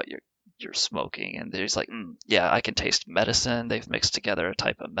don't know what you're smoking, and there's like, yeah, I can taste medicine. They've mixed together a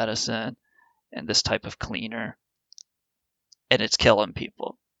type of medicine and this type of cleaner, and it's killing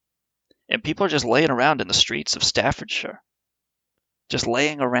people. And people are just laying around in the streets of Staffordshire, just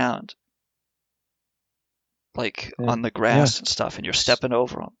laying around, like on the grass and stuff, and you're stepping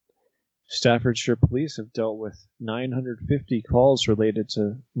over them. Staffordshire police have dealt with 950 calls related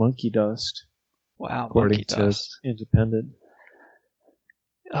to monkey dust. Wow, according monkey to dust. Independent.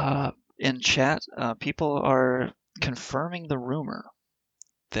 In chat, people are confirming the rumor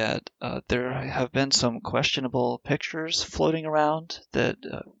that there have been some questionable pictures floating around that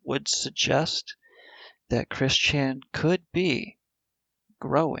would suggest that Chris Chan could be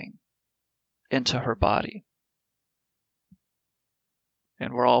growing into her body.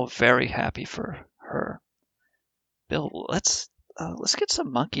 And we're all very happy for her. Bill, let's get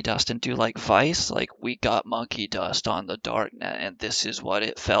some monkey dust and do like Vice, like we got monkey dust on the darknet and this is what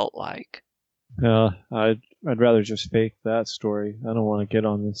it felt like. I'd rather just fake that story. I don't want to get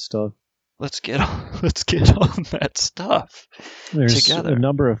on this stuff. Let's get on that stuff. There's together. a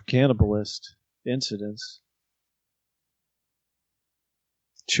number of cannibalist incidents.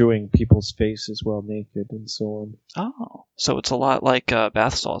 Chewing people's faces while naked and so on. Oh, so it's a lot like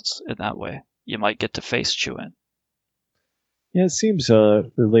bath salts in that way. You might get to face chewing. Yeah, it seems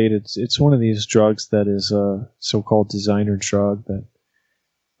related. It's one of these drugs that is a so-called designer drug that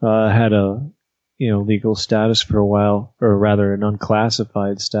had a legal status for a while, or rather an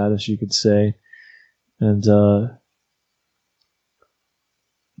unclassified status, you could say. And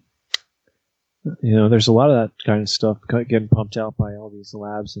there's a lot of that kind of stuff getting pumped out by all these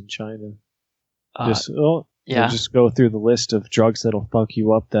labs in China. Just go through the list of drugs that'll fuck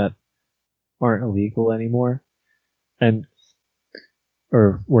you up that aren't illegal anymore,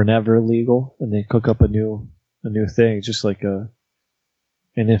 or were never illegal, and they cook up a new thing, just like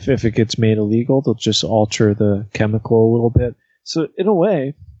and if it gets made illegal, they'll just alter the chemical a little bit. So in a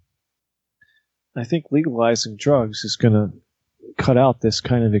way, I think legalizing drugs is going to cut out this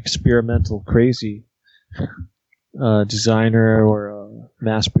kind of experimental, crazy designer or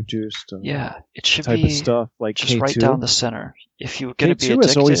mass-produced it should type be of stuff like just K2. right down the center. If you're going to be K2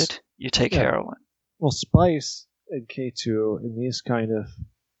 is addicted, always- you take heroin. Well, Spice and K2 and these kind of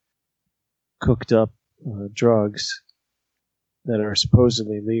cooked up drugs that are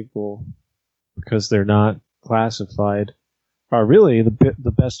supposedly legal because they're not classified are really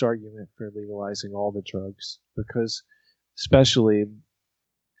the best argument for legalizing all the drugs, because especially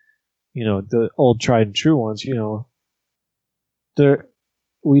the old tried and true ones, we know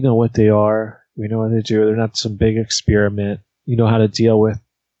what they are, we know what they do, they're not some big experiment. You know how to deal with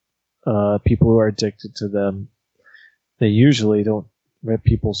people who are addicted to them. They usually don't rip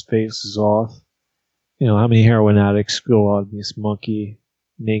people's faces off. How many heroin addicts go on this monkey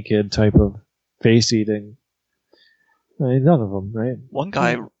naked type of face eating? None of them, right? One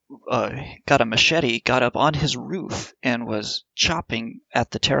guy got a machete, got up on his roof, and was chopping at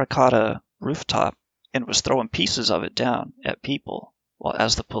the terracotta rooftop and was throwing pieces of it down at people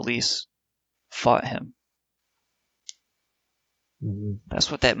as the police fought him. Mm-hmm. That's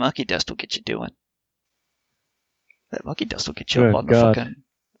what that monkey dust will get you doing. That monkey dust will get you Good up on the God. fucking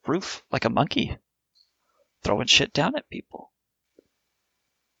roof like a monkey, throwing shit down at people.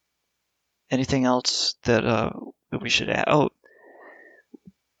 Anything else that we should add? Oh,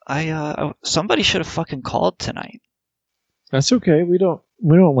 somebody should have fucking called tonight. That's okay. We don't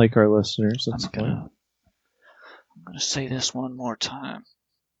like our listeners. That's fine. I'm gonna say this one more time.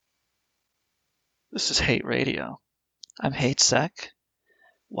 This is Hate Radio. I'm Hate Sec.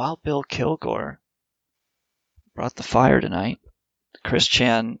 Wild Bill Kilgore brought the fire tonight. Chris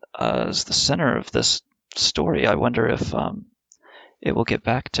Chan is the center of this story. I wonder if it will get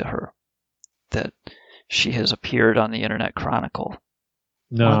back to her that she has appeared on the Internet Chronicle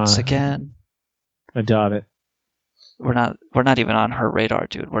once again. I doubt it. We're not even on her radar,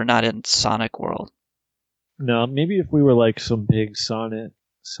 dude. We're not in Sonic World. No, maybe if we were like some big Sonic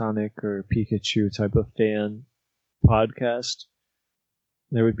or Pikachu type of fan podcast,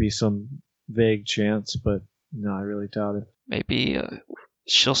 there would be some vague chance, but no, I really doubt it. Maybe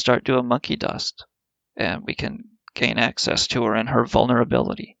she'll start doing monkey dust, and we can gain access to her and her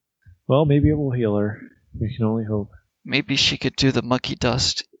vulnerability. Well, maybe it will heal her. We can only hope. Maybe she could do the monkey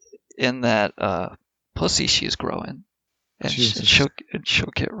dust in that pussy she's growing. And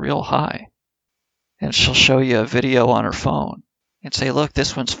she'll get real high. And she'll show you a video on her phone and say, look,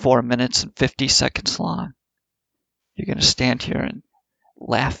 this one's 4 minutes and 50 seconds long. You're going to stand here and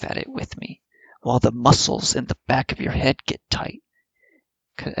laugh at it with me while the muscles in the back of your head get tight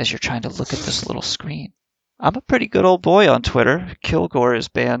as you're trying to look at this little screen. I'm a pretty good old boy on Twitter. Kilgore is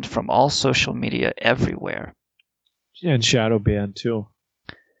banned from all social media everywhere. And shadow banned, too.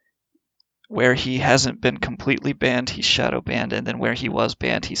 Where he hasn't been completely banned, he's shadow banned, and then where he was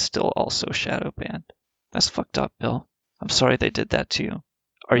banned, he's still also shadow banned. That's fucked up, Bill. I'm sorry they did that to you.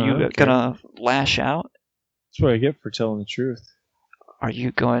 Are you gonna lash out? That's what I get for telling the truth. Are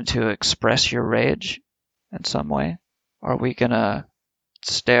you going to express your rage in some way? Are we gonna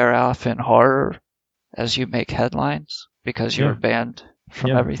stare off in horror as you make headlines because you're banned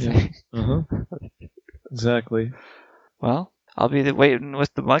from everything? Yeah. Exactly. Well, I'll be waiting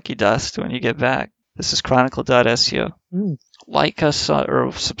with the monkey dust when you get back. This is Chronicle.su. Like us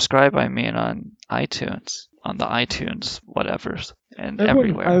or subscribe, on iTunes, on the iTunes whatevers, and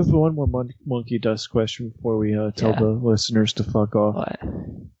everywhere. I have one more monkey dust question before we tell the listeners to fuck off.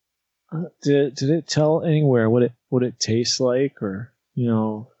 What? Did it tell anywhere what it tastes like, or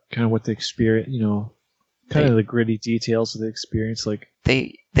kind of what the experience, kind of the gritty details of the experience, like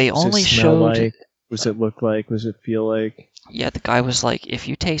they only showed. Like? What does it look like? What does it feel like? Yeah, the guy was like, if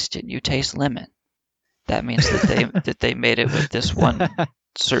you taste it, you taste lemon. That means that they made it with this one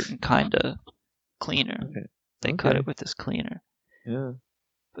certain kind of cleaner. Okay. They cut it with this cleaner. Yeah.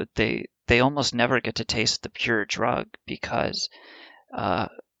 But they almost never get to taste the pure drug because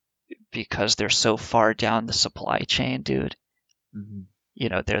they're so far down the supply chain, dude. Mm-hmm.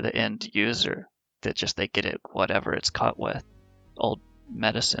 They're the end user that just they get it whatever it's cut with. Old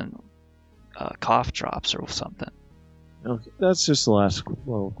medicine, cough drops or something. Okay, that's just the last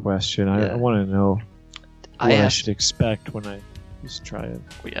little question. I want to know what I should expect when I just try it.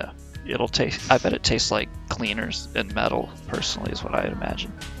 Yeah, it'll taste. I bet it tastes like cleaners and metal. Personally, is what I'd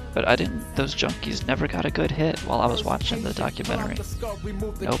imagine. But those junkies never got a good hit while I was watching the documentary.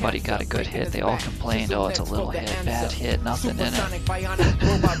 Nobody got a good hit. They all complained, oh, it's a little hit, bad hit, nothing in it.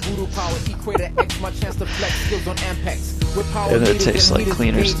 And it tastes like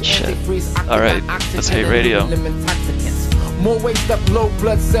cleaners and shit. Alright, that's Hate Radio. More waked up low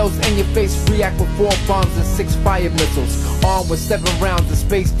blood cells in your face react with 4 bombs and 6 fire missiles, armed with 7 rounds of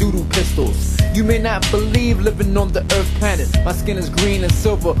space doodle pistols. You may not believe living on the Earth planet. My skin is green and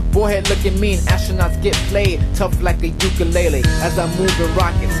silver, forehead looking mean. Astronauts get played tough like a ukulele as I move in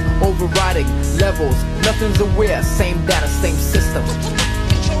rockets, overriding levels. Nothing's aware, same data, same system.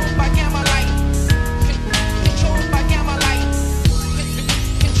 Controlled by gamma light. Controlled by gamma light.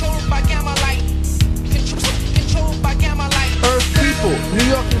 Controlled by gamma light. Controlled by gamma light. Earth people, New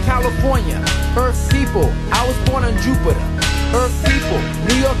York and California. Earth people, I was born on Jupiter. Earth people,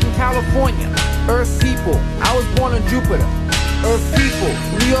 New York and California. Earth people, I was born on Jupiter. Earth people,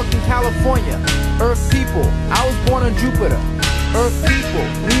 New York and California. Earth people, I was born on Jupiter. Earth people,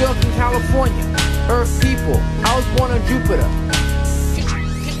 New York and California. Earth people, I was born on Jupiter.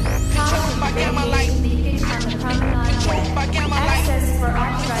 Controlled by gamma light. Controlled by gamma light.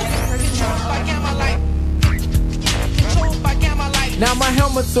 Controlled by gamma light. Controlled by gamma light. Now my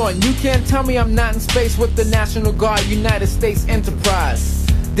helmet's on. You can't tell me I'm not in space with the National Guard, United States Enterprise.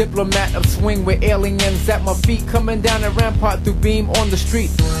 Diplomat of swing with aliens at my feet, coming down a rampart through beam on the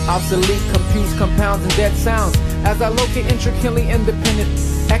street. Obsolete, confused compounds and dead sounds as I locate intricately independent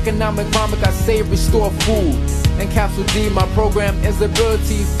economic vomit. I say restore food. In Capsule D, my program is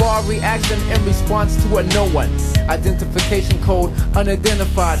ability for reaction in response to a no one. Identification code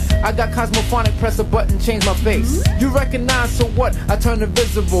unidentified. I got cosmophonic, press a button, change my face. You recognize, so what? I turn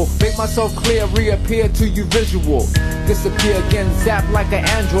invisible, make myself clear, reappear to you visual. Disappear again, zap like an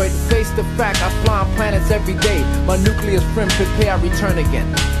android. Face the fact, I fly on planets every day. My nucleus friend, prepare, I return again.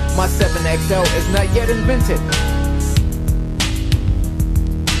 My 7XL is not yet invented.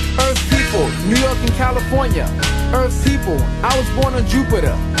 Earth people, New York and California. Earth people, I was born on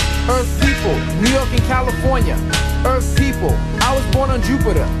Jupiter. Earth people, New York and California. Earth people, I was born on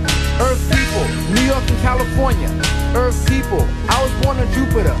Jupiter. Earth people, New York and California. Earth people, I was born on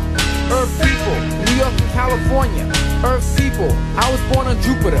Jupiter. Earth people, New York and California. Earth people, I was born on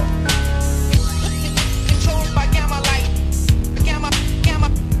Jupiter. Controlled by gamma light. Gamma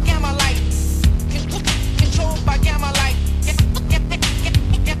light. Controlled by gamma light.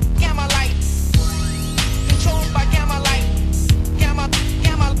 Gamma light. Controlled by gamma light. Gamma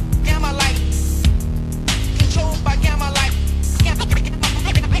light. Controlled by gamma light.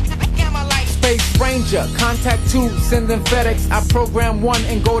 Gamma messenger. Contact 2, send in FedEx. I program 1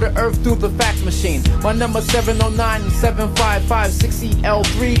 and go to Earth through the fax machine. My number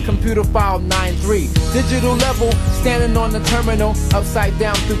 709-755-6EL3, computer file 93. Digital level, standing on the terminal, upside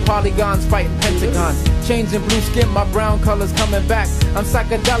down through polygons, fighting pentagons. Changing blue skin, my brown colors coming back. I'm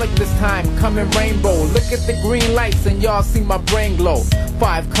psychedelic this time, coming rainbow. Look at the green lights and y'all see my brain glow.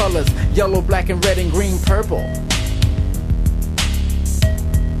 5 colors, yellow, black, and red, and green, purple.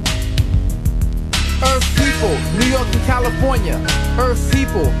 Earth people, New York and California. Earth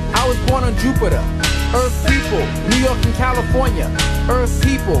people, I was born on Jupiter. Earth people, New York and California. Earth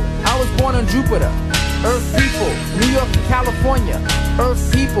people, I was born on Jupiter. Earth people, New York and California.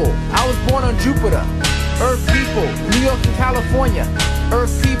 Earth people, I was born on Jupiter. Earth people, New York and California.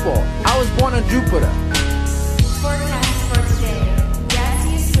 Earth people, I was born on Jupiter. Forecast for today. Gas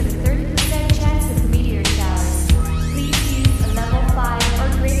use with a 30% chance of meteor showers. Please use a level 5 or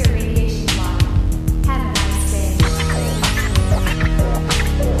greater radiation line. Have a nice day.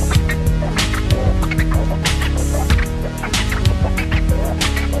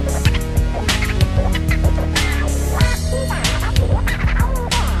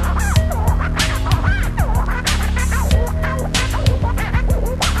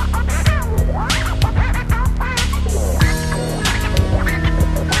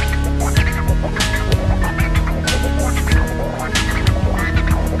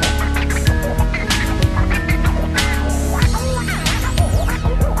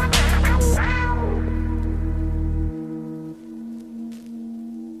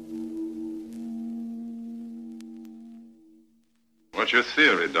 What's your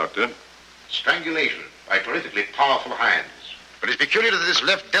theory, Doctor? Strangulation by terrifically powerful hands. But it's peculiar that this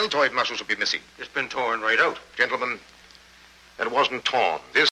left deltoid muscle should be missing. It's been torn right out. Gentlemen, that wasn't torn. This